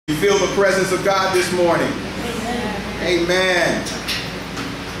You feel the presence of God this morning? Amen.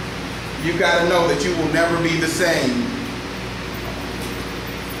 You got to know that you will never be the same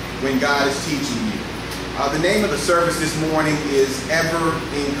when God is teaching you. The name of the service this morning is Ever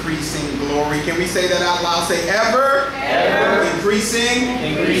Increasing Glory. Can we say that out loud? Say ever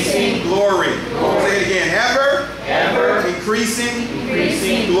increasing glory. Say it again. Ever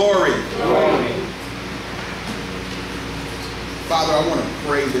increasing glory. Father, I want to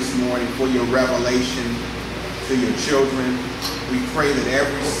pray this morning for your revelation to your children. We pray that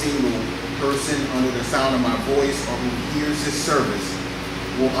every single person under the sound of my voice or who hears this service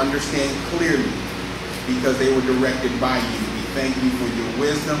will understand clearly because they were directed by you. We thank you for your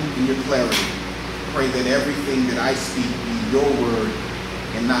wisdom and your clarity. Pray that everything that I speak be your word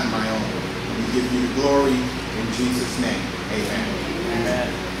and not my own. We give you the glory in Jesus' name. Amen. Amen.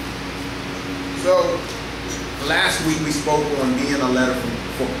 So, last week we spoke on being a letter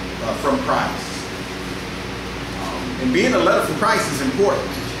from Christ. And being a letter from Christ is important.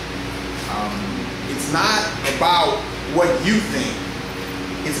 It's not about what you think.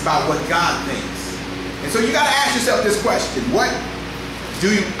 It's about what God thinks. And so you got to ask yourself this question. What do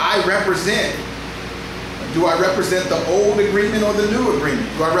I represent? Do I represent the old agreement or the new agreement?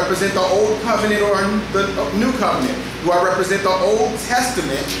 Do I represent the old covenant or the new covenant? Do I represent the Old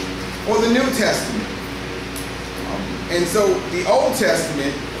Testament or the New Testament? And so the Old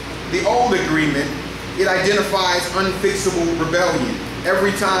Testament, the old agreement, it identifies unfixable rebellion.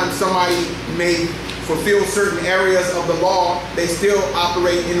 Every time somebody may fulfill certain areas of the law, they still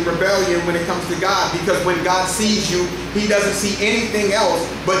operate in rebellion when it comes to God, because when God sees you, he doesn't see anything else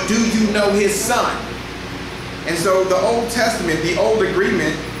but do you know his son? And so the Old Testament, the old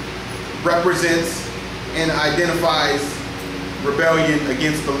agreement, represents and identifies rebellion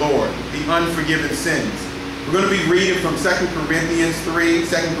against the Lord, the unforgiven sins. We're going to be reading from 2 Corinthians 3.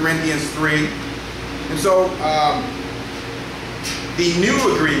 And so the new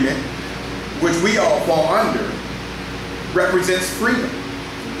agreement, which we all fall under, represents freedom.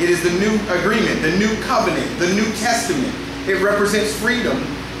 It is the new agreement, the new covenant, the New Testament. It represents freedom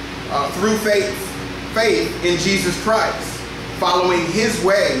through faith in Jesus Christ, following his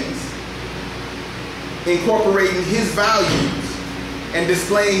ways, incorporating his values, and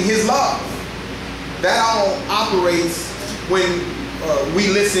displaying his love. That all operates when we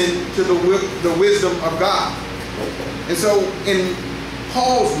listen to the wisdom of God. And so in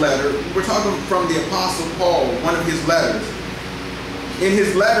Paul's letter, we're talking from the Apostle Paul, one of his letters. In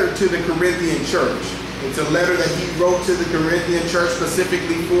his letter to the Corinthian church, it's a letter that he wrote to the Corinthian church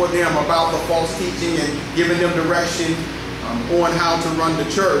specifically for them about the false teaching and giving them direction on how to run the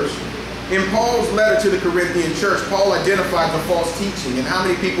church. In Paul's letter to the Corinthian church, Paul identified the false teaching. And how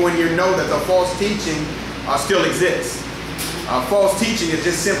many people in here know that the false teaching still exists? False teaching is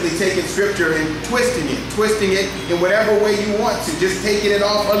just simply taking scripture and twisting it in whatever way you want to. Just taking it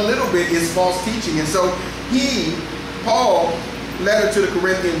off a little bit is false teaching. And so Paul, letter to the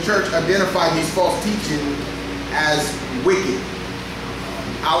Corinthian church, identified these false teaching as wicked,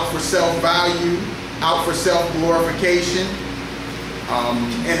 out for self-value, out for self-glorification.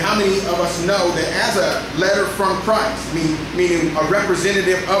 And how many of us know that as a letter from Christ, meaning a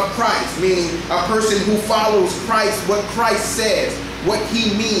representative of Christ, meaning a person who follows Christ, what Christ says, what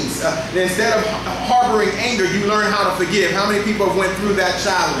he means. Instead of harboring anger, you learn how to forgive. How many people have went through that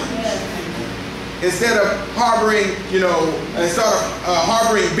challenge? Instead of harboring,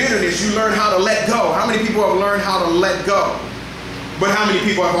 harboring bitterness, you learn how to let go. How many people have learned how to let go? But how many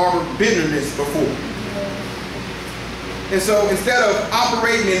people have harbored bitterness before? And so instead of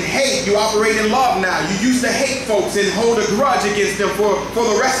operating in hate, you operate in love now. You used to hate folks and hold a grudge against them for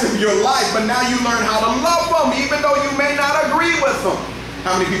the rest of your life, but now you learn how to love them even though you may not agree with them.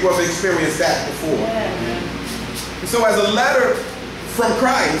 How many people have experienced that before? And so as a letter from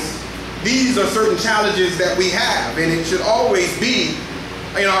Christ, these are certain challenges that we have, and it should always be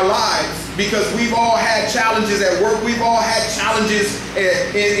in our lives, because we've all had challenges at work. We've all had challenges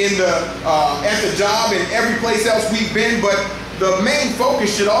at the job and every place else we've been. But the main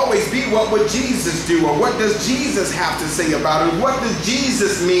focus should always be, what would Jesus do? Or what does Jesus have to say about it? What does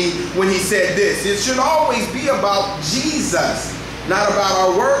Jesus mean when he said this? It should always be about Jesus, not about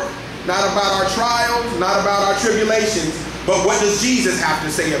our work, not about our trials, not about our tribulations, but what does Jesus have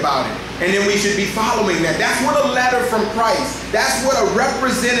to say about it? And then we should be following that. That's what a letter from Christ, that's what a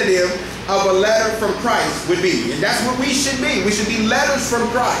representative of a letter from Christ would be. And that's what we should be. We should be letters from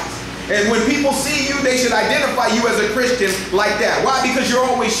Christ. And when people see you, they should identify you as a Christian like that. Why? Because you're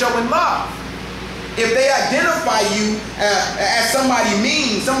always showing love. if they identify you as somebody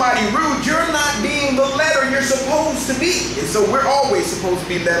mean, somebody rude, you're not being the letter you're supposed to be. And so we're always supposed to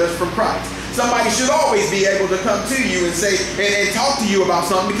be letters from Christ. Somebody should always be able to come to you and say, and talk to you about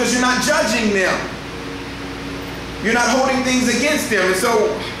something, because you're not judging them. You're not holding things against them. And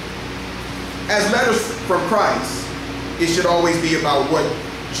so, as letters from Christ, it should always be about what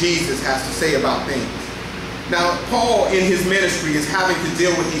Jesus has to say about things. Now, Paul in his ministry is having to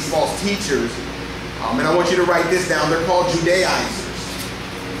deal with these false teachers. And I want you to write this down. They're called Judaizers.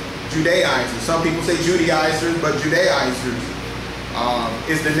 Judaizers. Some people say Judaizers, but Judaizers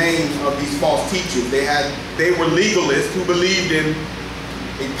is the name of these false teachers. They were legalists who believed in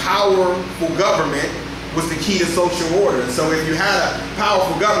a powerful government was the key to social order. And so if you had a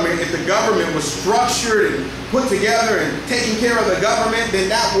powerful government, if the government was structured and put together and taking care of the government, then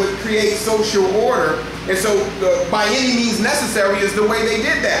that would create social order. And so by any means necessary is the way they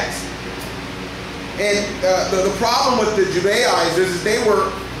did that. And the problem with the Judaizers is they were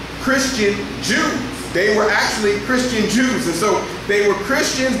Christian Jews. They were actually Christian Jews. And so they were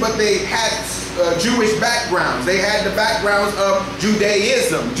Christians, but they had Jewish backgrounds. They had the backgrounds of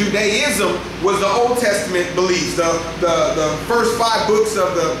Judaism. Judaism was the Old Testament beliefs. The first 5 books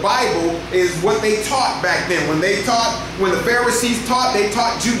of the Bible is what they taught back then. When the Pharisees taught, they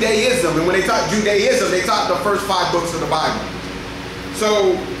taught Judaism. And when they taught Judaism, they taught the first 5 books of the Bible.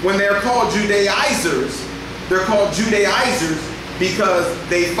 So when they're called Judaizers, they're called Judaizers because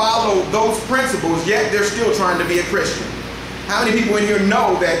they follow those principles, yet they're still trying to be a Christian. How many people in here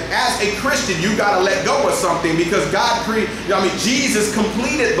know that as a Christian, you got to let go of something because Jesus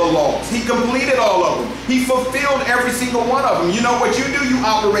completed the laws. He completed all of them. He fulfilled every single one of them. You know what you do? You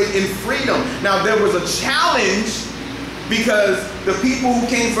operate in freedom. Now, there was a challenge because the people who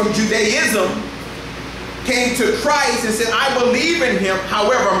came from Judaism came to Christ and said, I believe in him.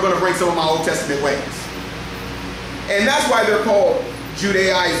 However, I'm going to bring some of my Old Testament ways. And that's why they're called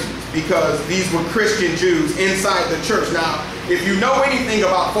Judaizers, because these were Christian Jews inside the church. Now, if you know anything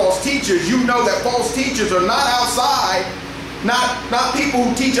about false teachers, you know that false teachers are not outside, not people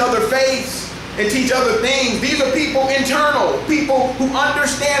who teach other faiths and teach other things. These are people internal, people who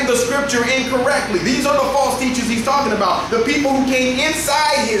understand the scripture incorrectly. These are the false teachers he's talking about. The people who came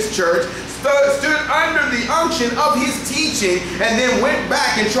inside his church, stood under the unction of his teaching, and then went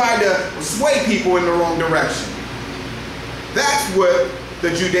back and tried to sway people in the wrong direction. That's what the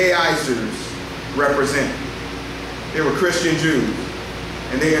Judaizers represent. They were Christian Jews,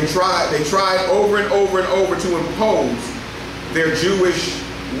 and they tried over and over and over to impose their Jewish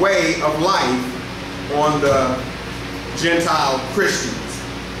way of life on the Gentile Christians.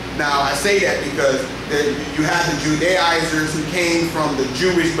 Now, I say that because you had the Judaizers who came from the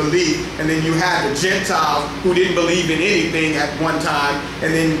Jewish belief, and then you had the Gentiles who didn't believe in anything at one time,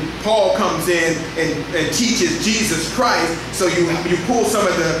 and then Paul comes in and teaches Jesus Christ. So you pull some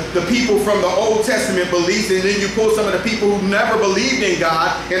of the people from the Old Testament beliefs, and then you pull some of the people who never believed in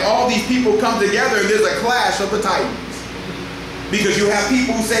God, and all these people come together, and there's a clash of the titans. Because you have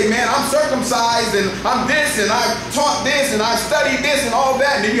people who say, man, I'm circumcised and I'm this and I've taught this and I've studied this and all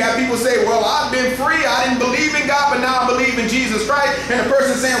that. And then you have people say, well, I've been free. I didn't believe in God, but now I believe in Jesus Christ. And the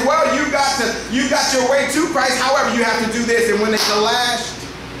person saying, well, you got your way to Christ. However, you have to do this. And when they clashed,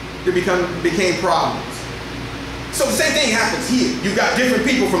 it became problems. So the same thing happens here. You've got different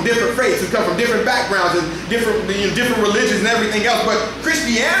people from different faiths who come from different backgrounds and different religions and everything else. But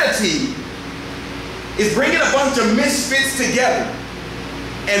Christianity is bringing a bunch of misfits together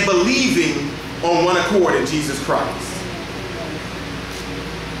and believing on one accord in Jesus Christ.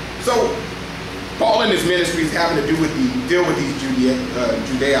 So Paul in his ministry is having to deal with these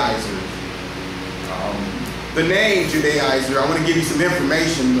Judaizers. The name Judaizer, I want to give you some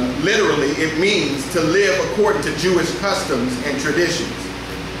information. Literally, it means to live according to Jewish customs and traditions.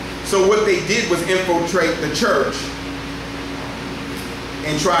 So what they did was infiltrate the church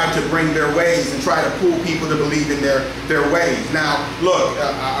and tried to bring their ways and try to pull people to believe in their ways. Now, look,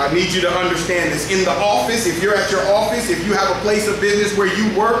 I need you to understand this. In the office, if you're at your office, if you have a place of business where you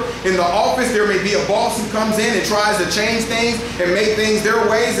work, in the office there may be a boss who comes in and tries to change things and make things their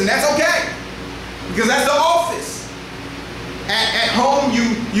ways, and that's okay, because that's the office. At home,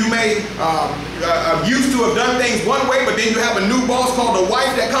 you may used to have done things one way, but then you have a new boss called the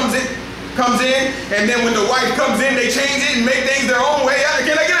wife that comes in, and then when the wife comes in, they change it and make things their own way.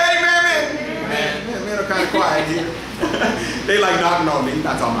 Can I get an amen, man? Amen. Men are kind of quiet here. They like knocking on me.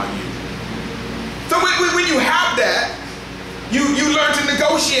 Not talking about you. So when you have that, you learn to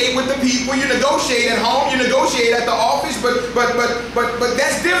negotiate with the people. You negotiate at home. You negotiate at the office. But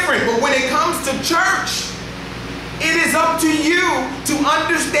that's different. But when it comes to church, It is up to you to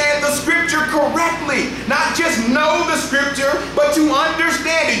understand the scripture correctly. Not just know the scripture, but to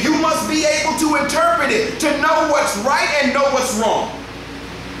understand it. You must be able to interpret it, to know what's right and know what's wrong.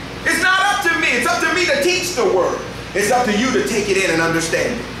 It's not up to me. It's up to me to teach the word. It's up to you to take it in and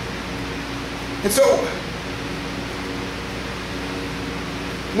understand it. And so,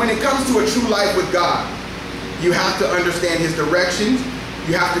 when it comes to a true life with God, you have to understand his directions.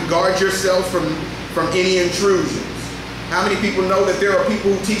 You have to guard yourself from any intrusions. How many people know that there are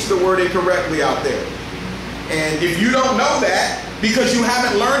people who teach the word incorrectly out there? And if you don't know that, because you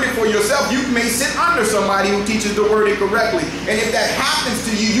haven't learned it for yourself, you may sit under somebody who teaches the word incorrectly. And if that happens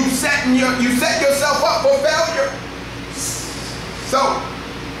to you, you set yourself up for failure. So,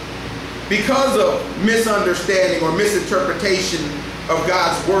 because of misunderstanding or misinterpretation of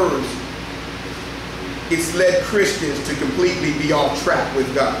God's words, it's led Christians to completely be off track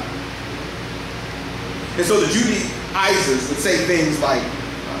with God. And so the Judaizers would say things like,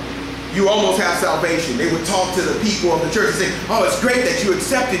 you almost have salvation. They would talk to the people of the church and say, oh, it's great that you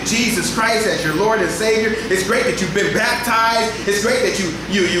accepted Jesus Christ as your Lord and Savior. It's great that you've been baptized. It's great that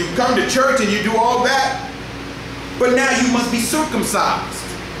you come to church and you do all that. But now you must be circumcised,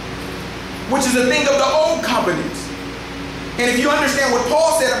 which is a thing of the old covenant. And if you understand what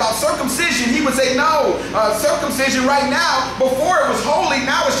Paul said about circumcision, he would say, no, circumcision right now, before it was holy,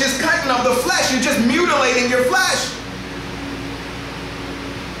 now it's just cutting of the flesh. You're just mutilating your flesh.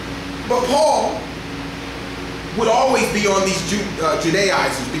 But Paul would always be on these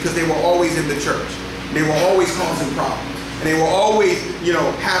Judaizers because they were always in the church. They were always causing problems. And they were always,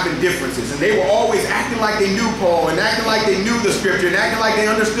 having differences. And they were always acting like they knew Paul and acting like they knew the scripture and acting like they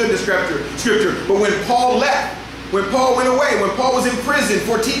understood the scripture. But when Paul left, when Paul went away, when Paul was in prison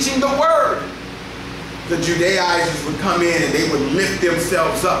for teaching the word, the Judaizers would come in and they would lift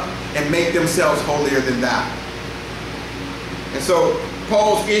themselves up and make themselves holier than thou. And so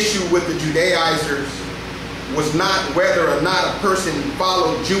Paul's issue with the Judaizers was not whether or not a person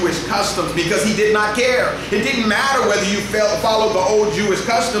followed Jewish customs, because he did not care. It didn't matter whether you followed the old Jewish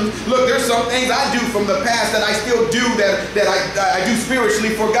customs. Look, there's some things I do from the past that I still do that I do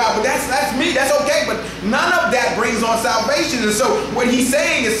spiritually for God. But that's me. That's okay. But none of that brings on salvation. And so what he's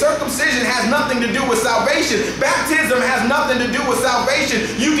saying is circumcision has nothing to do with salvation. Baptism has nothing to do with salvation.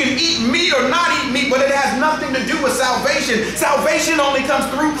 You can eat meat or not eat meat, but it has nothing to do with salvation. Salvation only comes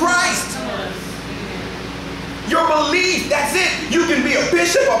through Christ. Your belief, that's it. You can be a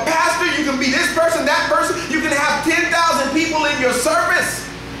bishop, a pastor, you can be this person, that person. You can have 10,000 people in your service.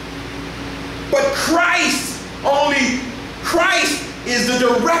 But Christ is the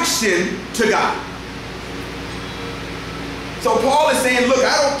direction to God. So Paul is saying, look,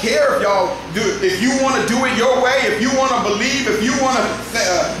 I don't care if y'all if you want to do it your way, if you want to believe, if you want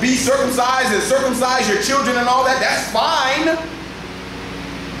to be circumcised and circumcise your children and all that, that's fine.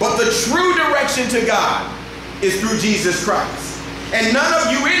 But the true direction to God is through Jesus Christ. And none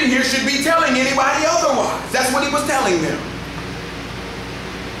of you in here should be telling anybody otherwise. That's what he was telling them.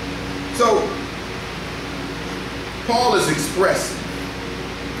 So, Paul is expressing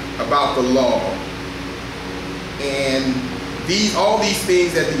about the law, and all these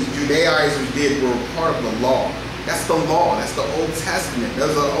things that these Judaizers did were part of the law. That's the law. That's the Old Testament.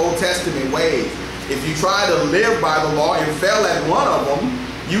 Those are the Old Testament ways. If you try to live by the law and fail at one of them,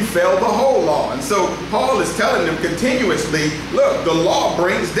 you fail the whole law. And so Paul is telling them continuously, look, the law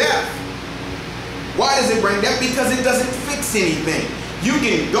brings death. Why does it bring death? Because it doesn't fix anything. You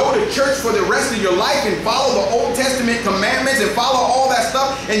can go to church for the rest of your life and follow the Old Testament commandments and follow all that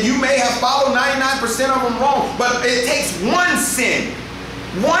stuff, and you may have followed 99% of them wrong, but it takes one sin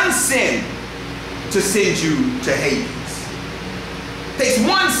to send you to Hades. It takes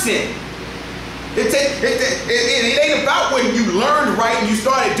one sin. It ain't about when you learned right and you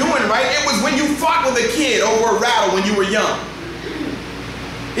started doing right. It was when you fought with a kid over a rattle when you were young.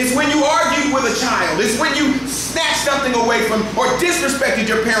 It's when you argued with a child. It's when you snatched something away from or disrespected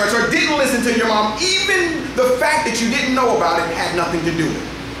your parents or didn't listen to your mom. Even the fact that you didn't know about it had nothing to do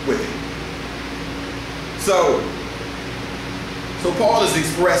with it. So Paul is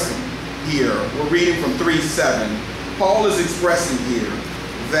expressing here, we're reading from 3:7. Paul is expressing here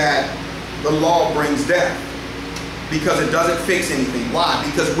that the law brings death because it doesn't fix anything. Why?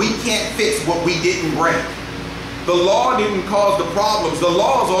 Because we can't fix what we didn't break. The law didn't cause the problems. The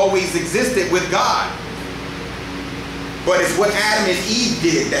law has always existed with God. But it's what Adam and Eve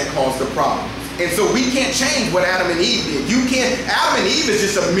did that caused the problems. And so we can't change what Adam and Eve did. Adam and Eve is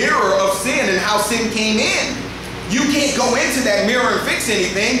just a mirror of sin and how sin came in. You can't go into that mirror and fix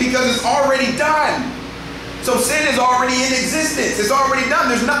anything because it's already done. So sin is already in existence. It's already done.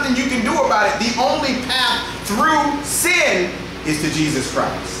 There's nothing you can do about it. The only path through sin is to Jesus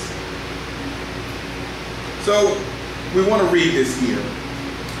Christ. So we want to read this here.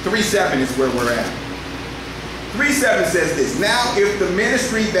 3:7 is where we're at. 3:7 says this: now if the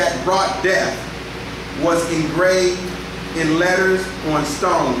ministry that brought death was engraved in letters on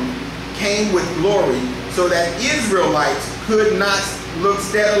stone, came with glory, so that Israelites could not look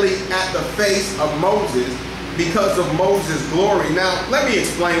steadily at the face of Moses because of Moses' glory. Now, let me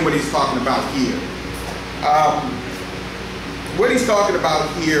explain what he's talking about here. What he's talking about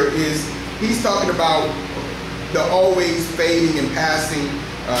here is he's talking about the always fading and passing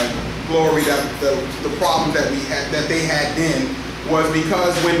glory, that the problem that they had then was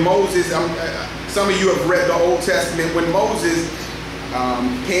because when Moses, some of you have read the Old Testament, when Moses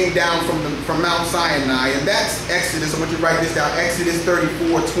came down from Mount Sinai, and that's Exodus. I want you to write this down: Exodus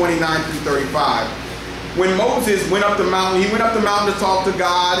 34:29 through 35. When Moses went up the mountain, he went up the mountain to talk to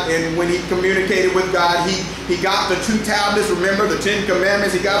God, and when he communicated with God, he got the 2 tablets. Remember the 10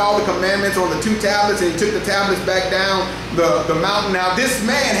 commandments? He got all the commandments on the 2 tablets, and he took the tablets back down the mountain. Now this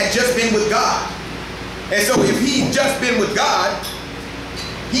man had just been with God, and so if he'd just been with God,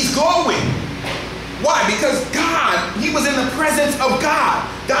 he's glowing. Why? Because God, he was in the presence of God.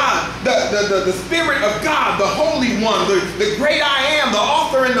 God, the Spirit of God, the Holy One, the great I am, the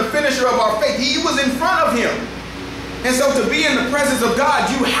author and the finisher of our faith. He was in front of him. And so to be in the presence of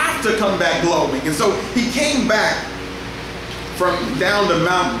God, you have to come back glowing. And so he came back from down the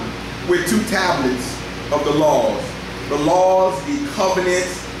mountain with 2 tablets of the laws, the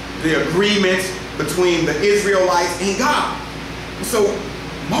covenants, the agreements between the Israelites and God. So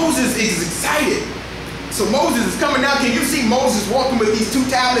Moses is excited. So Moses is coming down. Can you see Moses walking with these 2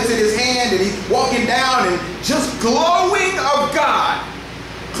 tablets in his hand, and he's walking down and just glowing of God.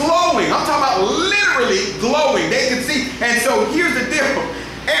 Glowing. I'm talking about literally glowing. They can see. And so here's the deal.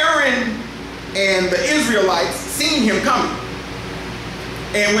 Aaron and the Israelites seen him coming.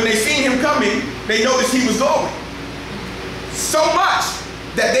 And when they seen him coming, they noticed he was glowing. So much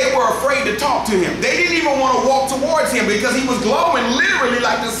that they were afraid to talk to him. They didn't even want to walk towards him because he was glowing literally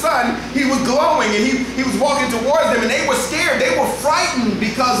like the sun. He was glowing, and he was walking towards them, and they were scared. They were frightened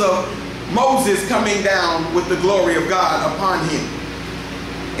because of Moses coming down with the glory of God upon him.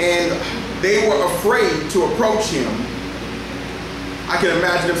 And they were afraid to approach him. I can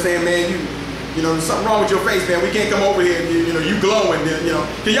imagine them saying, man, you know, there's something wrong with your face, man. We can't come over here. You glowing. You know,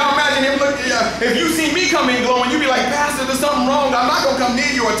 can y'all imagine him look? If you see me come in glowing, you be like, Pastor, there's something wrong. I'm not gonna come near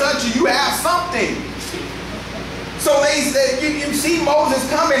you or touch you. You have something. So they said, you see Moses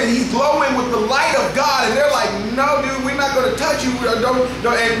coming, and he's glowing with the light of God, and they're like, no, dude, we're not gonna touch you. Don't.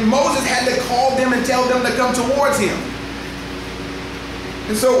 And Moses had to call them and tell them to come towards him.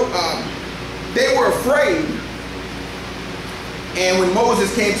 And so they were afraid. And when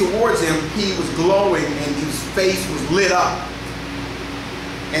Moses came towards him, he was glowing and his face was lit up.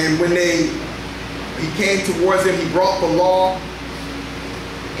 And when he came towards him, he brought the law.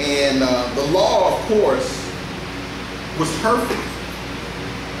 And the law, of course, was perfect.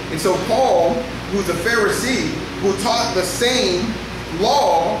 And so Paul, who's a Pharisee, who taught the same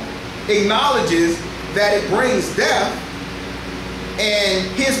law, acknowledges that it brings death. And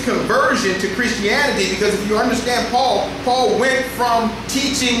his conversion to Christianity, because if you understand Paul went from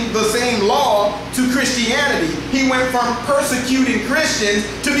teaching the same law to Christianity. He went from persecuting Christians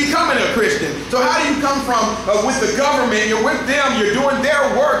to becoming a Christian. So how do you come from with the government, you're with them, you're doing their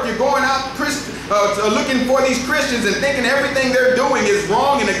work, you're going out looking for these Christians and thinking everything they're doing is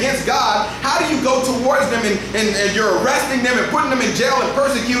wrong and against God? How do you go towards them and you're arresting them and putting them in jail and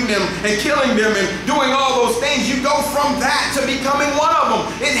persecuting them and killing them and doing all those things? You go from that to becoming one of them.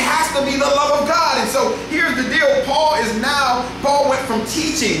 It has to be the love of God. And so here's the deal. Paul went from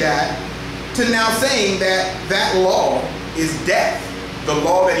teaching that to now saying that that law is death. The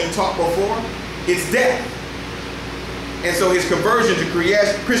law that he taught before, it's death. And so his conversion to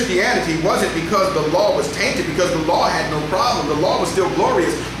Christianity wasn't because the law was tainted, because the law had no problem. The law was still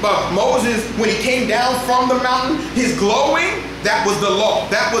glorious. But Moses, when he came down from the mountain, his glowing, that was the law.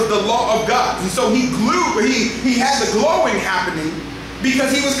 That was the law of God. And so he had the glowing happening because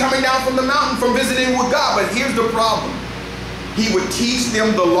he was coming down from the mountain from visiting with God. But here's the problem. He would teach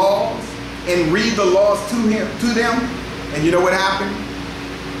them the laws and read the laws to them. And you know what happened?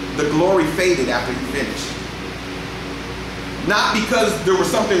 The glory faded after he finished. Not because there was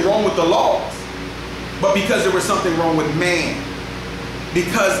something wrong with the laws, but because there was something wrong with man.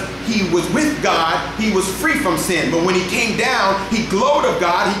 Because he was with God, he was free from sin. But when he came down, he glowed of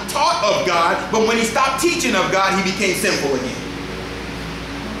God, he taught of God. But when he stopped teaching of God, he became sinful again.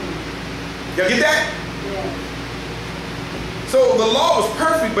 Y'all get that? Yeah. So the law was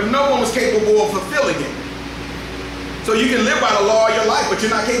perfect, but no one was capable of fulfilling it. So you can live by the law of your life, but you're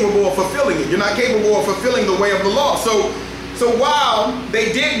not capable of fulfilling it. You're not capable of fulfilling the way of the law. So while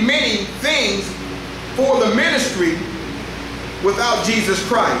they did many things for the ministry, without Jesus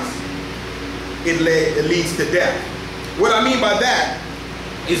Christ, it leads to death. What I mean by that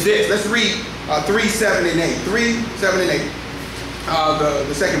is this. Let's read 3, 7, and 8. 3, 7, and 8.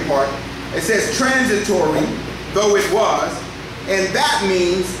 The second part. It says, transitory though it was, and that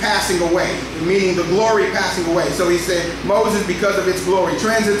means passing away, meaning the glory passing away. So he said, Moses, because of its glory,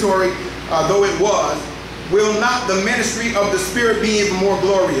 transitory though it was, will not the ministry of the Spirit be even more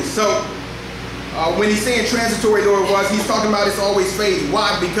glorious? So when he's saying transitory though it was, he's talking about it's always fading.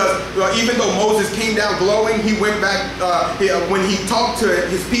 Why? Because even though Moses came down glowing, he went back, when he talked to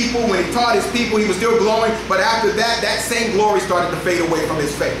his people, when he taught his people, he was still glowing. But after that, that same glory started to fade away from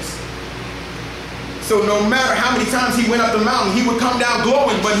his face. So no matter how many times he went up the mountain, he would come down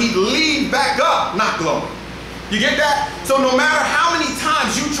glowing, but he'd leave back up not glowing. You get that? So no matter how many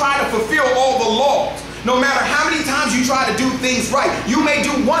times you try to fulfill all the laws, no matter how many times you try to do things right, you may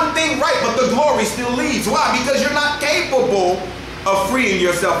do one thing right, but the glory still leaves. Why? Because you're not capable of freeing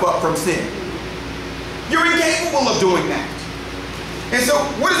yourself up from sin. You're incapable of doing that. And so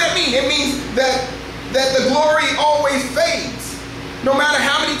what does that mean? It means that the glory always fades. No matter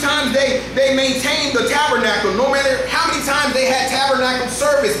how many times they maintained the tabernacle, no matter how many times they had tabernacle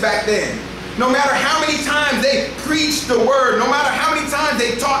service back then, no matter how many times they preached the word, no matter how many times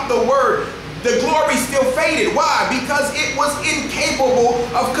they taught the word, the glory still faded. Why? Because it was incapable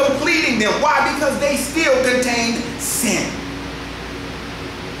of completing them. Why? Because they still contained sin.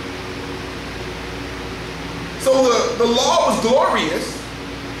 So the law was glorious,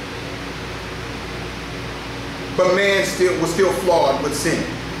 but man was still flawed with sin.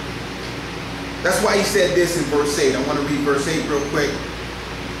 That's why he said this in verse 8. I want to read verse 8 real quick.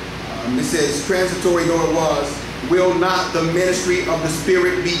 It says, transitory though it was, will not the ministry of the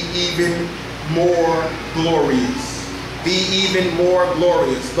Spirit be even more glorious? Be even more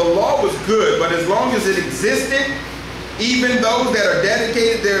glorious. The law was good, but as long as it existed, even those that are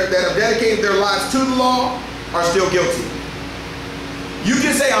dedicated, that have dedicated their lives to the law are still guilty. You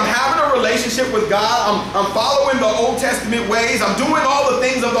can say, I'm having a relationship with God, I'm following the Old Testament ways, I'm doing all the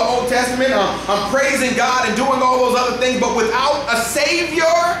things of the Old Testament, I'm praising God and doing all those other things, but without a Savior,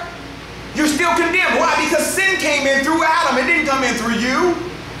 you're still condemned. Why? Because sin came in through Adam, it didn't come in through you.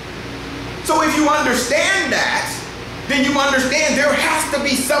 So if you understand that, then you understand there has to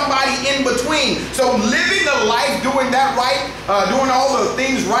be somebody in between. So living a life doing that right, doing all the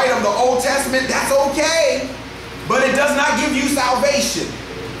things right of the Old Testament, that's okay. But it does not give you salvation.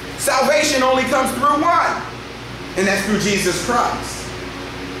 Salvation only comes through one, and that's through Jesus Christ.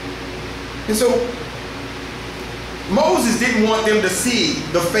 And so Moses didn't want them to see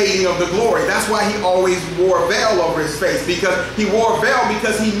the fading of the glory. That's why he always wore a veil over his face, because he wore a veil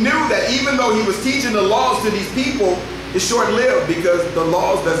because he knew that even though he was teaching the laws to these people, it's short-lived, because the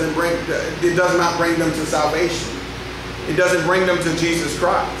laws does not bring them to salvation. It doesn't bring them to Jesus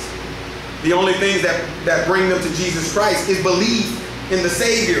Christ. The only things that bring them to Jesus Christ is belief in the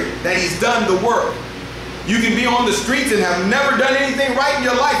Savior, that he's done the work. You can be on the streets and have never done anything right in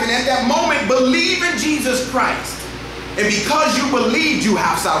your life, and at that moment believe in Jesus Christ. And because you believed, you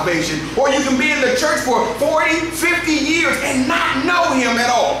have salvation. Or you can be in the church for 40, 50 years and not know him at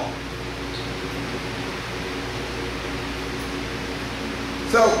all.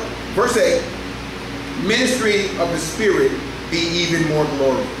 So, verse 8, ministry of the Spirit be even more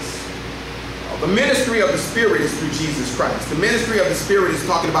glorious. The ministry of the Spirit is through Jesus Christ. The ministry of the Spirit is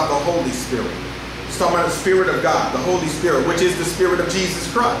talking about the Holy Spirit. It's talking about the Spirit of God, the Holy Spirit, which is the Spirit of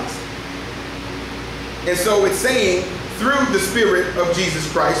Jesus Christ. And so it's saying, through the Spirit of Jesus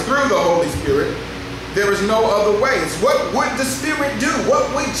Christ, through the Holy Spirit, there is no other way. It's what would the Spirit do?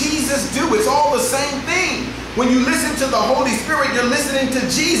 What would Jesus do? It's all the same thing. When you listen to the Holy Spirit, you're listening to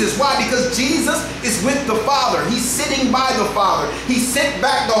Jesus. Why? Because Jesus is with the Father. He's sitting by the Father. He sent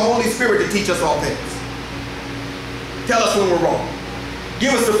back the Holy Spirit to teach us all things. Tell us when we're wrong.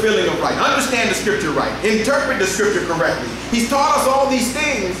 Give us the feeling of right. Understand the Scripture right. Interpret the Scripture correctly. He's taught us all these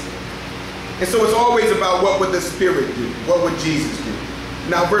things. And so it's always about what would the Spirit do? What would Jesus do?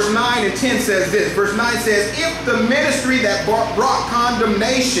 Now verse 9 and 10 says this. Verse 9 says, if the ministry that brought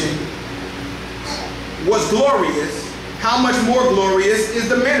condemnation was glorious, how much more glorious is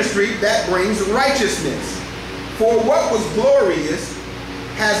the ministry that brings righteousness? For what was glorious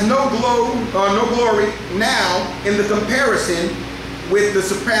has no glory now in the comparison with the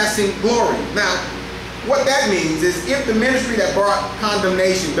surpassing glory. Now, what that means is, if the ministry that brought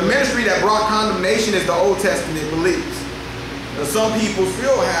condemnation, the ministry that brought condemnation is the Old Testament beliefs. Now, some people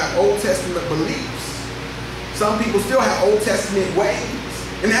still have Old Testament beliefs. some people still have Old Testament ways.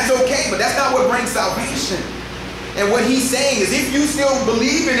 And that's okay, but that's not what brings salvation. And what he's saying is, if you still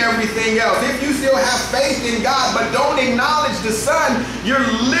believe in everything else, if you still have faith in God, but don't acknowledge the Son, you're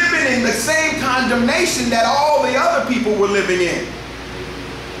living in the same condemnation that all the other people were living in.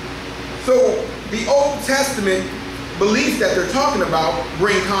 So the Old Testament beliefs that they're talking about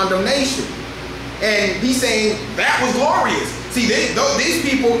bring condemnation. And he's saying that was glorious. See, these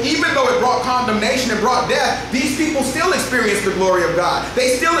people, even though it brought condemnation and brought death, these people still experienced the glory of God.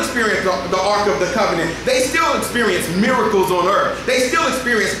 They still experienced the Ark of the Covenant. They still experienced miracles on earth. They still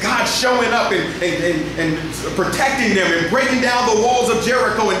experienced God showing up and protecting them and breaking down the walls of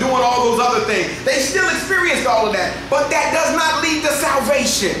Jericho and doing all those other things. They still experienced all of that. But that does not lead to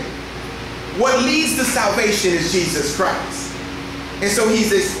salvation. What leads to salvation is Jesus Christ. And so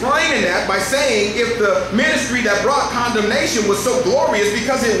he's explaining that by saying, if the ministry that brought condemnation was so glorious,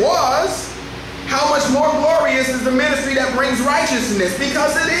 because it was, how much more glorious is the ministry that brings righteousness?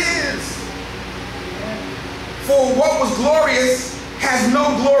 Because it is. For what was glorious has no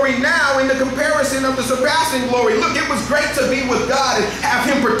glory now in the comparison of the surpassing glory. Look, it was great to be with God and have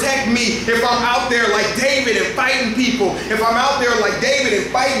him protect me if I'm out there like David and fighting people. If I'm out there like David and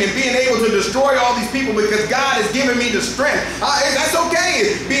fighting and being able to destroy all these people because God has given me the strength. That's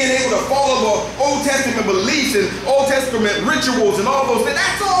okay. Being able to follow the Old Testament beliefs and Old Testament rituals and all those things.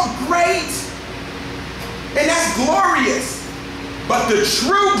 That's all great. And that's glorious. But the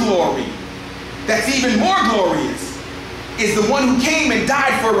true glory that's even more glorious is the one who came and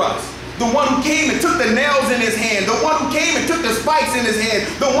died for us. The one who came and took the nails in his hand. The one who came and took the spikes in his head.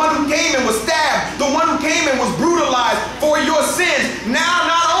 The one who came and was stabbed. The one who came and was brutalized for your sins. Now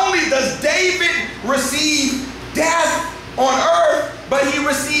not only does David receive death on earth, but he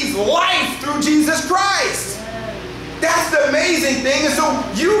receives life through Jesus Christ. That's the amazing thing. And so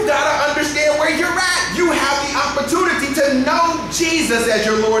you've got to understand where you're at. You have the opportunity to know Jesus as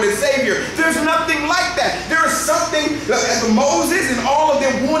your Lord and Savior. There's nothing like that. There is something that Moses and all of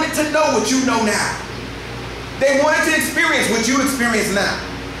them wanted to know what you know now. They wanted to experience what you experience now.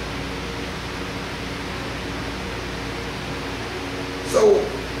 So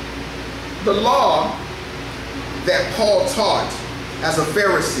the law that Paul taught as a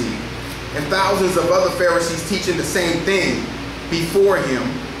Pharisee, and thousands of other Pharisees teaching the same thing before him,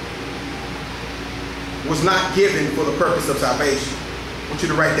 was not given for the purpose of salvation. I want you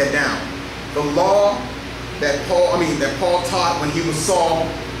to write that down. The law that Paul taught when he was Saul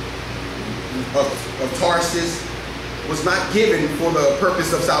of Tarsus was not given for the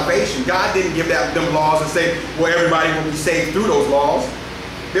purpose of salvation. God didn't give them laws and say, well, everybody will be saved through those laws.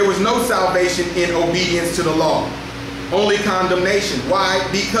 There was no salvation in obedience to the law. Only condemnation. Why?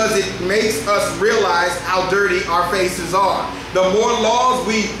 Because it makes us realize how dirty our faces are. The more laws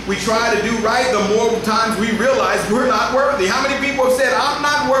we try to do right, the more times we realize we're not worthy. How many people have said, I'm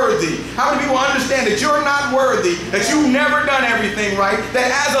not worthy? How many people understand that you're not worthy, that you've never done everything right,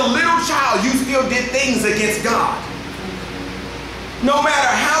 that as a little child you still did things against God? No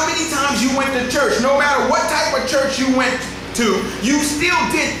matter how many times you went to church, no matter what type of church you went to, you still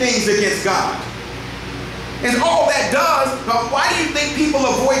did things against God. And all that does, why do you think people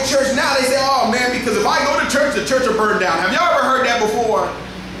avoid church now? They say, oh man, because if I go to church, the church will burn down. Have y'all ever heard that before?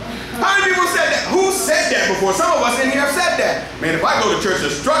 How many people said that? Who said that before? Some of us in here have said that. Man, if I go to church, the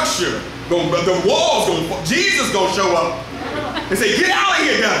structure, the walls, Jesus gonna show up and say, get out of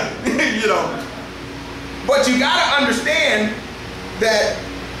here, God. You know. But you gotta understand that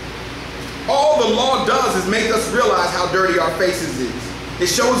all the law does is make us realize how dirty our faces is. It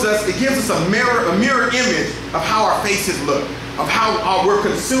shows us, it gives us a mirror image of how our faces look, of how we're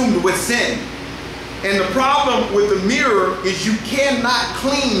consumed with sin. And the problem with the mirror is you cannot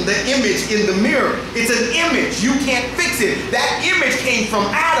clean the image in the mirror. It's an image. You can't fix it. That image came from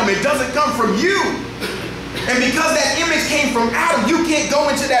Adam. It doesn't come from you. And because that image came from Adam, you can't go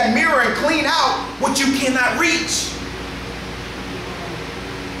into that mirror and clean out what you cannot reach.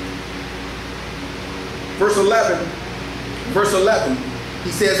 Verse 11, he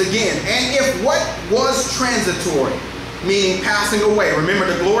says again, and if what was transitory, meaning passing away. Remember,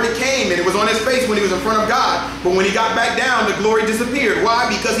 the glory came and it was on his face when he was in front of God, but when he got back down, the glory disappeared. Why?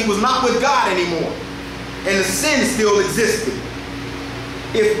 Because he was not with God anymore, and the sin still existed.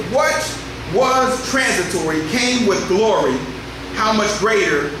 If what was transitory came with glory, how much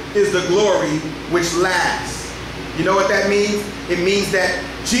greater is the glory which lasts? You know what that means? It means that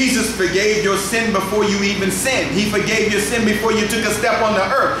Jesus forgave your sin before you even sinned. He forgave your sin before you took a step on the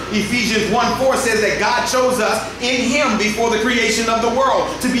earth. Ephesians 1:4 says that God chose us in him before the creation of the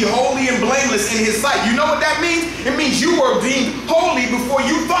world to be holy and blameless in his sight. You know what that means? It means you were deemed holy before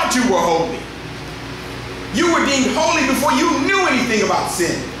you thought you were holy. You were deemed holy before you knew anything about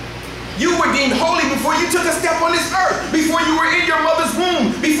sin. You were deemed holy before you took a step on this earth, before you were in your mother's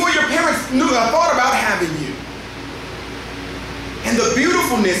womb, before your parents thought about having you. And the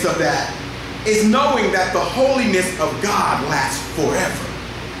beautifulness of that is knowing that the holiness of God lasts forever.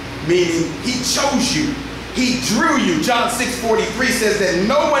 Meaning he chose you. He drew you. John 6:43 says that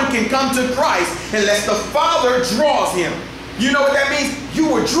no one can come to Christ unless the Father draws him. You know what that means? You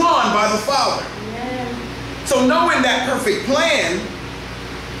were drawn by the Father. Yeah. So knowing that perfect plan,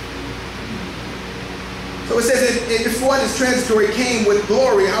 so it says if what is transitory came with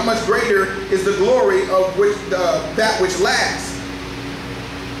glory, how much greater is the glory of which that which lasts?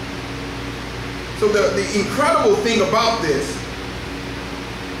 So the incredible thing about this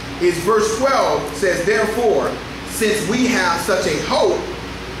is verse 12 says, therefore, since we have such a hope,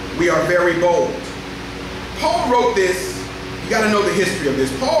 we are very bold. Paul wrote this, you got to know the history of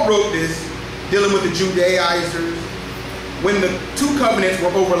this. Paul wrote this dealing with the Judaizers when the two covenants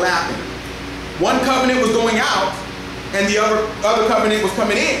were overlapping. One covenant was going out and the other covenant was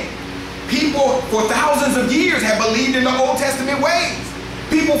coming in. People for thousands of years have believed in the Old Testament ways.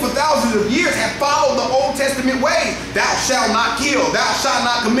 People for thousands of years have followed the Old Testament ways. Thou shalt not kill. Thou shalt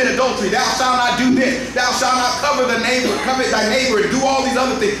not commit adultery. Thou shalt not do this. Thou shalt not covet thy neighbor, and do all these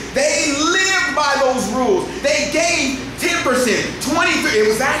other things. They lived by those rules. They gave 10%, 23. It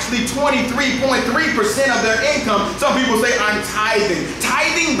was actually 23.3% of their income. Some people say, I'm tithing.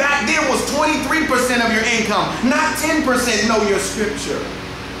 Tithing back then was 23% of your income, not 10%. Know your scripture.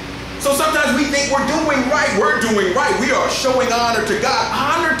 So sometimes we think we're doing right. We're doing right. We are showing honor to God.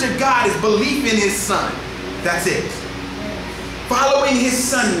 Honor to God is belief in his son. That's it. Following his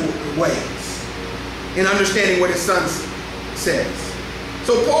son ways and understanding what his son says.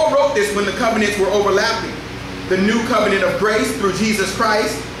 So Paul wrote this when the covenants were overlapping. The new covenant of grace through Jesus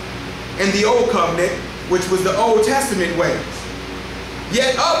Christ and the old covenant, which was the Old Testament ways.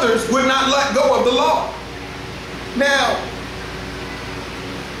 Yet others would not let go of the law. Now,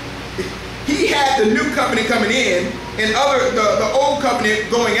 he had the new covenant coming in and the old covenant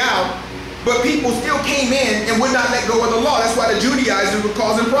going out, but people still came in and would not let go of the law. That's why the Judaizers were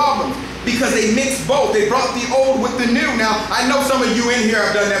causing problems, because they mixed both. They brought the old with the new. Now, I know some of you in here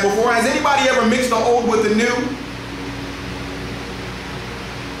have done that before. Has anybody ever mixed the old with the new?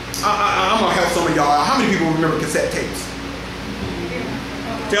 I'm going to help some of y'all out. How many people remember cassette tapes?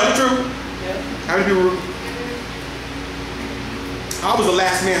 Tell the truth. How many people remember? I was the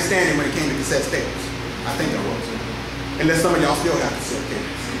last man standing when it came to cassette tapes. I think I was. Unless some of y'all still have cassette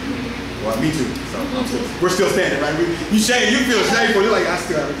tapes. Well, me too. So we're still standing, right? You feel shameful. You're like, I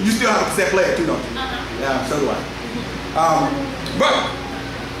still have it. You still have a cassette player too, don't you? Yeah, so do I.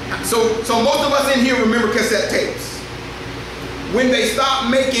 So most of us in here remember cassette tapes. When they stopped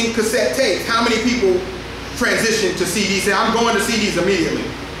making cassette tapes, how many people transitioned to CDs? Say, I'm going to CDs immediately.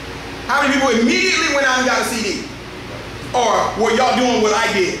 How many people immediately went out and got a CD? Or were y'all doing what I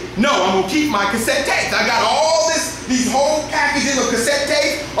did? No, I'm gonna keep my cassette tapes. I got all these whole packages of cassette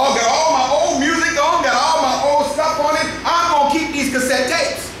tapes. Got all my old music on, got all my old stuff on it. I'm gonna keep these cassette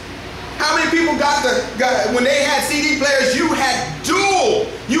tapes. How many people got when they had CD players, you had dual.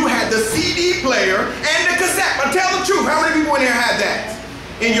 You had the CD player and the cassette. But tell the truth, how many people in here had that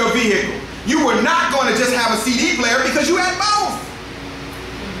in your vehicle? You were not gonna just have a CD player because you had both.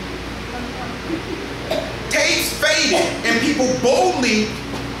 Tapes faded and people boldly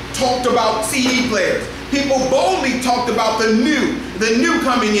talked about CD players. People boldly talked about the new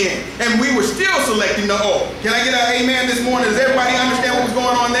coming in, and we were still selecting the old. Can I get an amen this morning? Does everybody understand what was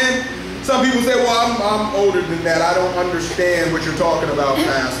going on then? Some people say, well, I'm older than that. I don't understand what you're talking about,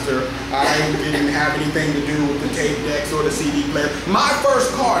 Pastor. I didn't have anything to do with the tape decks or the CD player. My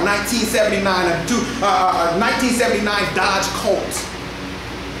first car, 1979 Dodge Colt.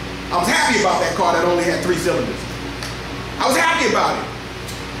 I was happy about that car that only had 3 cylinders. I was happy about it.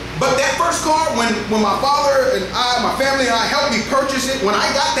 But that first car, when my father and my family and I helped me purchase it, when I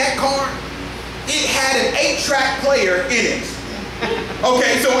got that car, it had an 8-track player in it.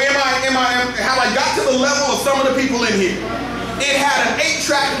 Okay, so have I got to the level of some of the people in here? It had an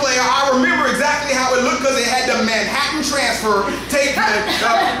 8-track player. I remember exactly how it looked because it had the Manhattan Transfer tape.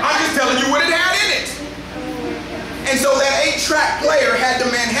 I'm just telling you what it had in it. And so that 8-track player had the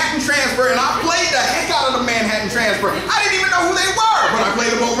Manhattan Transfer, and I played the heck out of the Manhattan Transfer. I didn't even know who they were, but I played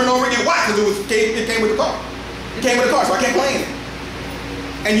them over and over again. Why? Because it came with the car. It came with the car, so I kept playing it.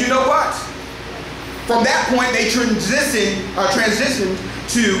 And you know what? From that point, they transitioned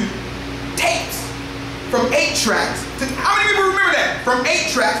to tapes. From 8 tracks to, how many people remember that? From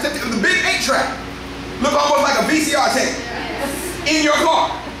 8 tracks to the big 8-track. Look almost like a VCR tape in your car.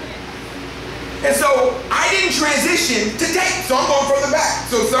 And so I didn't transition to tape, so I'm going further back.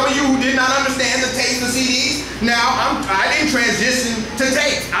 So some of you who did not understand the tapes and CDs, now I didn't transition to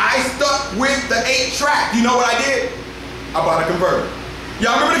tapes. I stuck with the 8-track. You know what I did? I bought a converter.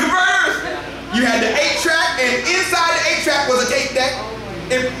 Y'all remember the converters? You had the 8-track, and inside the 8-track was a tape deck.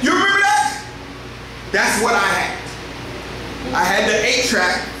 If you remember that? That's what I had. I had the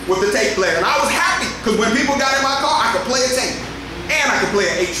 8-track with the tape player, and I was happy because when people got in my car, I could play a tape, and I could play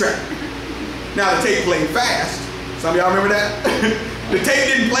an 8-track. Now the tape played fast. Some of y'all remember that? The tape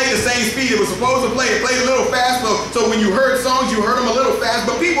didn't play the same speed it was supposed to play. It played a little fast, so when you heard songs, you heard them a little fast.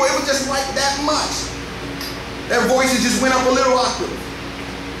 But people, it was just like that much. Their voices just went up a little octave.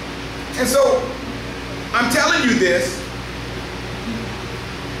 And so I'm telling you this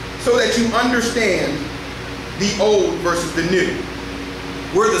so that you understand the old versus the new.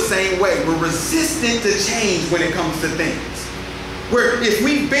 We're the same way. We're resistant to change when it comes to things. Where if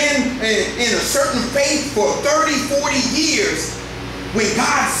we've been in a certain faith for 30, 40 years, when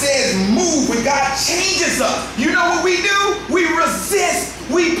God says move, when God changes us, you know what we do? We resist.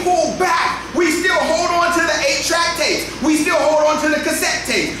 We pull back. We still hold on to the 8-track tapes. We still hold on to the cassette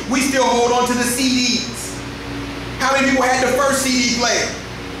tapes. We still hold on to the CDs. How many people had the first CD player?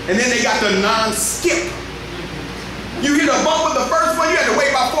 And then they got the non-skip. You hit a bump with the first one, you had to wait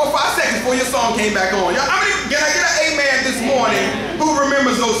about 4 or 5 seconds before your song came back on. Can I get an amen this morning? Who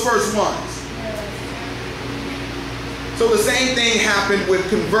remembers those first ones? So the same thing happened with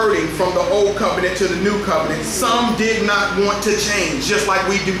converting from the old covenant to the new covenant. Some did not want to change, just like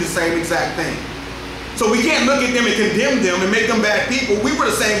we do the same exact thing. So we can't look at them and condemn them and make them bad people. We were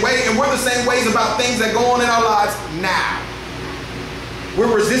the same way, and we're the same ways about things that go on in our lives now. We're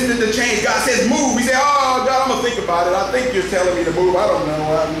resistant to change. God says move. We say, oh, God, I'm going to think about it. I think you're telling me to move. I don't know.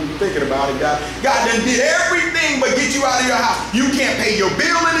 I'm thinking about it, God. God done did everything but get you out of your house. You can't pay your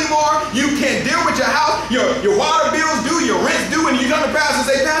bill anymore. You can't deal with your house. Your water bill's due. Your rent's due. And you come to pastor and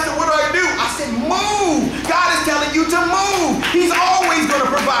say, Pastor, what do I do? I said, move. God is telling you to move. He's always going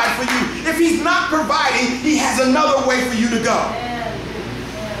to provide for you. If he's not providing, he has another way for you to go.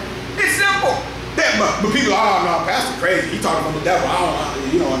 It's simple. But people are, oh no, Pastor crazy. He talking about the devil.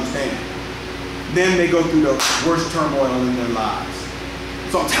 You don't understand. Then they go through the worst turmoil in their lives.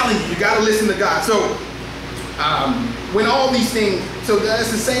 So I'm telling you, you got to listen to God. So when all these things, so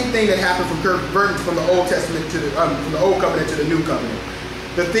that's the same thing that happened from converting from the Old Testament to from the Old Covenant to the New Covenant.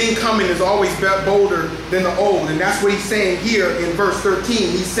 The thing coming is always bolder than the old, and that's what he's saying here in verse 13.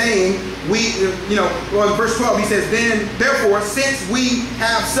 He's saying in verse 12 he says, therefore, since we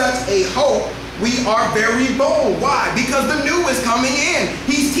have such a hope, we are very bold. Why? Because the new is coming in.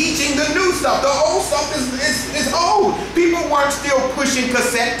 He's teaching the new stuff. The old stuff is old. People weren't still pushing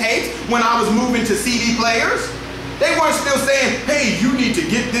cassette tapes when I was moving to CD players. They weren't still saying, hey, you need to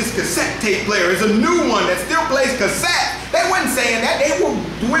get this cassette tape player. It's a new one that still plays cassette. They weren't saying that. They were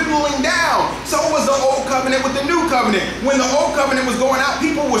dwindling down. So was the old covenant with the new covenant. When the old covenant was going out,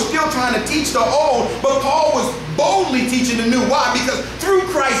 people were still trying to teach the old, but Paul was boldly teaching the new. Why? Because through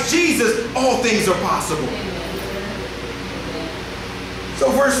Christ Jesus, all things are possible.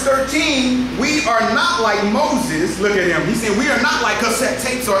 So verse 13, we are not like Moses. Look at him. He's saying we are not like cassette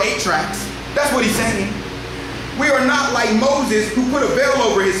tapes or 8-tracks. That's what he's saying. We are not like Moses, who put a veil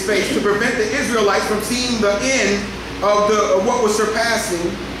over his face to prevent the Israelites from seeing the end of what was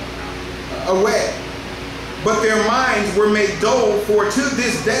surpassing away. But their minds were made dull, for to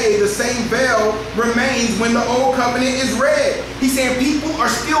this day the same veil remains when the old covenant is read. He's saying people are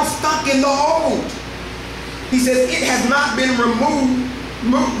still stuck in the old. He says it has not been removed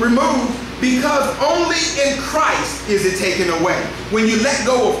because only in Christ is it taken away. When you let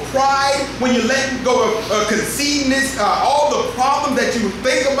go of pride, when you let go of conceitedness, all the problems that you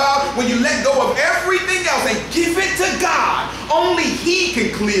think about, when you let go of everything else and give it to God, only he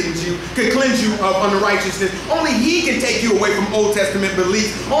can cleanse you of unrighteousness. Only he can take you away from Old Testament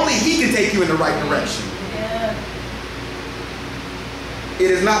beliefs. Only he can take you in the right direction. Yeah.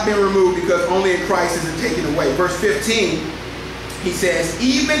 It has not been removed because only in Christ is it taken away. Verse 15, he says,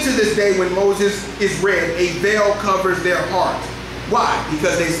 even to this day when Moses is read, a veil covers their heart. Why?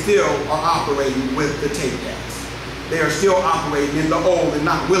 Because they still are operating with the tape decks. They are still operating in the old and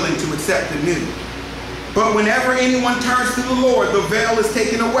not willing to accept the new. But whenever anyone turns to the Lord, the veil is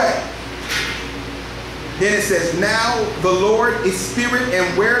taken away. Then it says, now the Lord is spirit,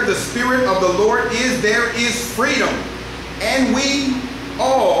 and where the spirit of the Lord is, there is freedom. And we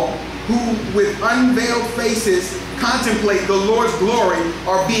all who with unveiled faces contemplate the Lord's glory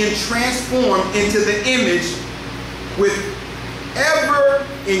are being transformed into the image with ever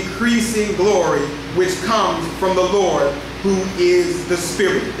increasing glory which comes from the Lord, who is the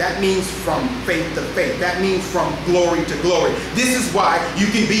Spirit. That means from faith to faith. That means from glory to glory. This is why you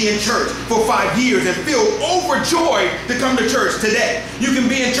can be in church for 5 years and feel overjoyed to come to church today. You can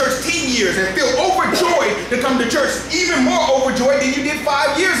be in church 10 years and feel overjoyed to come to church, even more overjoyed than you did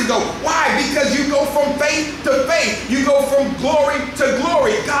 5 years ago. Why? Because you go from faith to faith. You go from glory to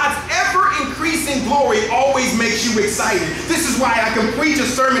glory. God's ever-increasing glory always makes you excited. This is why I can preach a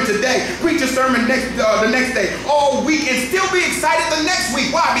sermon today, preach a sermon the next day, all week, and still be excited the next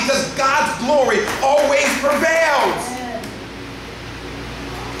week. Why? Because God's glory always prevails.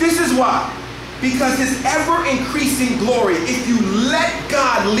 This is why. Because his ever-increasing glory, if you let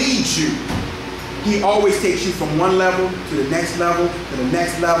God lead you, he always takes you from one level to the next level, to the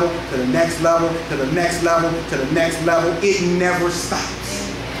next level, to the next level, to the next level, to the next level. It never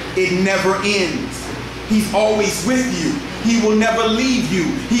stops. It never ends. He's always with you. He will never leave you.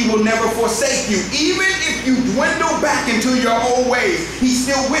 He will never forsake you. Even if you dwindle back into your old ways, he's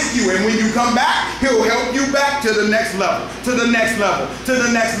still with you. And when you come back, he'll help you back to the next level, to the next level, to the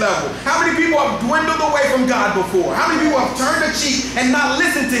next level. How many people have dwindled away from God before? How many people have turned a cheek and not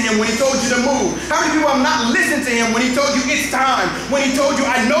listened to him when he told you to move? How many people have not listened to him when he told you it's time? When he told you,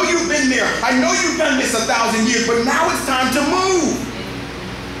 I know you've been there. I know you've done this 1,000 years, but now it's time to move.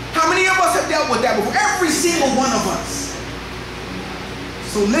 How many of us have dealt with that before? Every single one of us.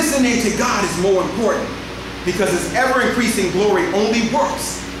 So listening to God is more important, because his ever-increasing glory only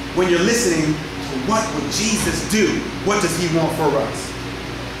works when you're listening to what would Jesus do? What does he want for us?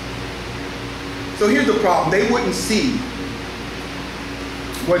 So here's the problem. They wouldn't see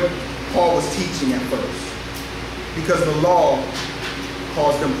what Paul was teaching at first, because the law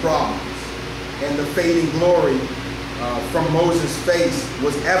caused them problems. And the fading glory from Moses' face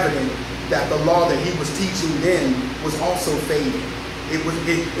was evident that the law that he was teaching then was also fading.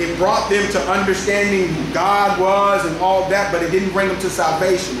 It brought them to understanding who God was and all that, but it didn't bring them to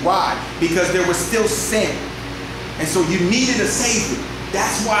salvation. Why? Because there was still sin. And so you needed a Savior.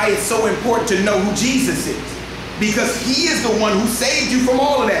 That's why it's so important to know who Jesus is. Because he is the one who saved you from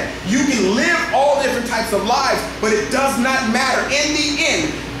all of that. You can live all different types of lives, but it does not matter. In the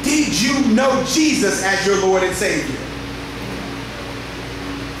end, did you know Jesus as your Lord and Savior?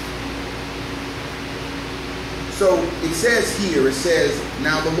 So it says here,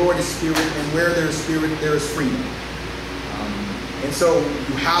 now the Lord is Spirit, and where there is Spirit, there is freedom. And so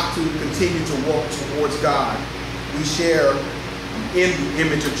you have to continue to walk towards God. We share in the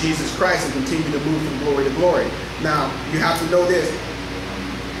image of Jesus Christ and continue to move from glory to glory. Now, you have to know this.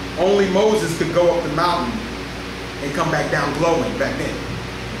 Only Moses could go up the mountain and come back down glowing back then.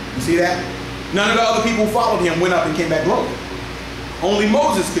 You see that? None of the other people who followed him went up and came back glowing. Only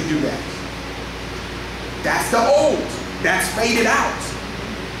Moses could do that. That's the old. That's faded out.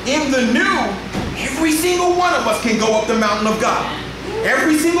 In the new, every single one of us can go up the mountain of God.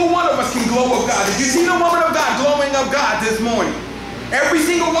 Every single one of us can glow of God. Did you see the woman of God glowing of God this morning? Every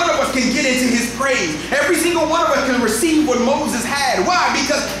single one of us can get into his praise. Every single one of us can receive what Moses had. Why?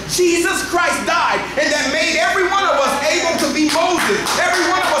 Because Jesus Christ died, and that made every one of us able to be Moses. Every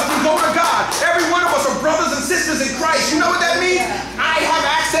one of us can go to God. Every one of us are brothers and sisters in Christ. You know what that means? I have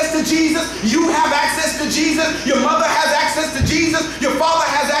access to Jesus. You have access to Jesus. Your mother has access to Jesus. Your father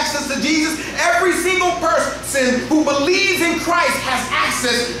has access to Jesus. Every single person who believes in Christ has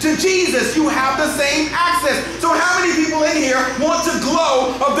access to Jesus. You have the same access. So how many people in here want to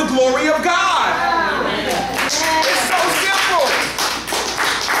glow of the glory of God? It's so simple.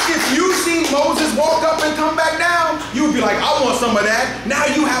 If you see Moses walk up and come back down, you would be like, I want some of that. Now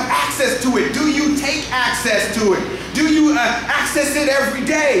you have access to it. Do you take access to it? Do you access it every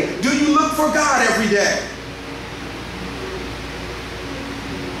day? Do you look for God every day?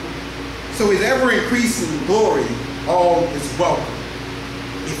 So his ever-increasing glory all is welcome.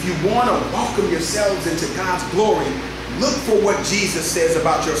 If you want to welcome yourselves into God's glory, look for what Jesus says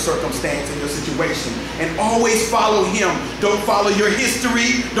about your circumstance and your situation, and always follow him. Don't follow your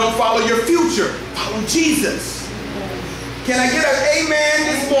history. Don't follow your future. Follow Jesus. Can I get an amen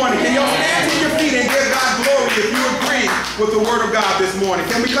this morning? Can y'all stand to your feet and give God glory if you agree with the word of God this morning?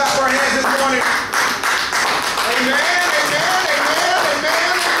 Can we clap our hands this morning? Amen.